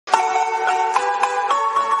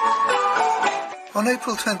On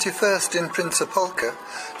April 21st in Principalca,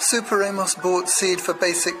 Superamos bought seed for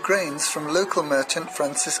basic grains from local merchant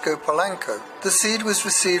Francisco Polanco. The seed was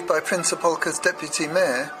received by Principalca's deputy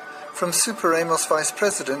mayor from Superamos vice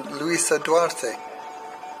president Luisa Duarte.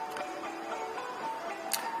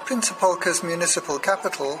 Principalca's municipal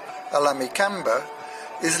capital, Alamicamba,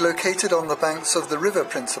 is located on the banks of the river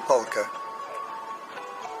Principalca.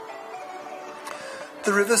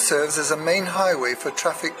 The river serves as a main highway for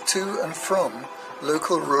traffic to and from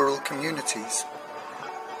local rural communities.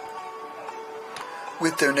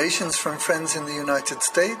 With donations from friends in the United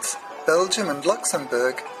States, Belgium and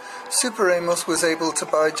Luxembourg, Superamos was able to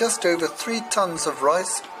buy just over 3 tons of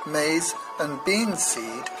rice, maize and bean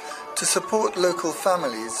seed to support local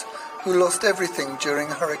families who lost everything during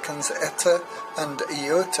Hurricanes Eta and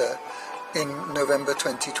Iota in November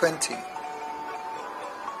 2020.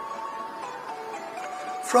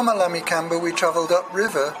 From Alamicamba we travelled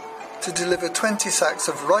upriver to deliver 20 sacks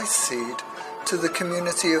of rice seed to the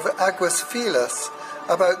community of Aguas Filas,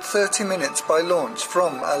 about 30 minutes by launch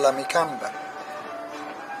from Alamicamba.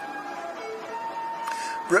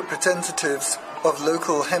 Representatives of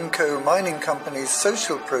local Hemco Mining Company's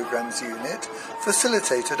Social Programs Unit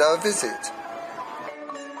facilitated our visit.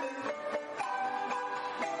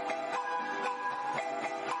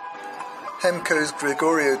 Hemco's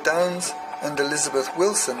Gregorio Downs and Elizabeth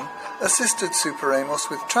Wilson assisted Superamos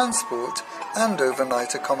with transport and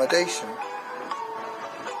overnight accommodation.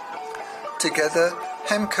 Together,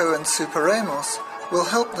 Hemco and Superamos will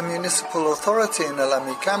help the municipal authority in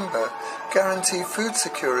Alamicamba guarantee food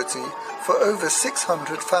security for over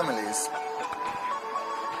 600 families.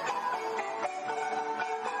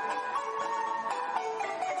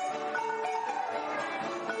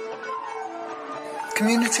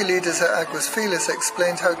 Community leaders at Aguas Filas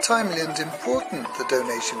explained how timely and important the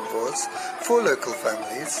donation was for local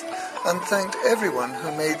families and thanked everyone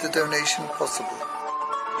who made the donation possible.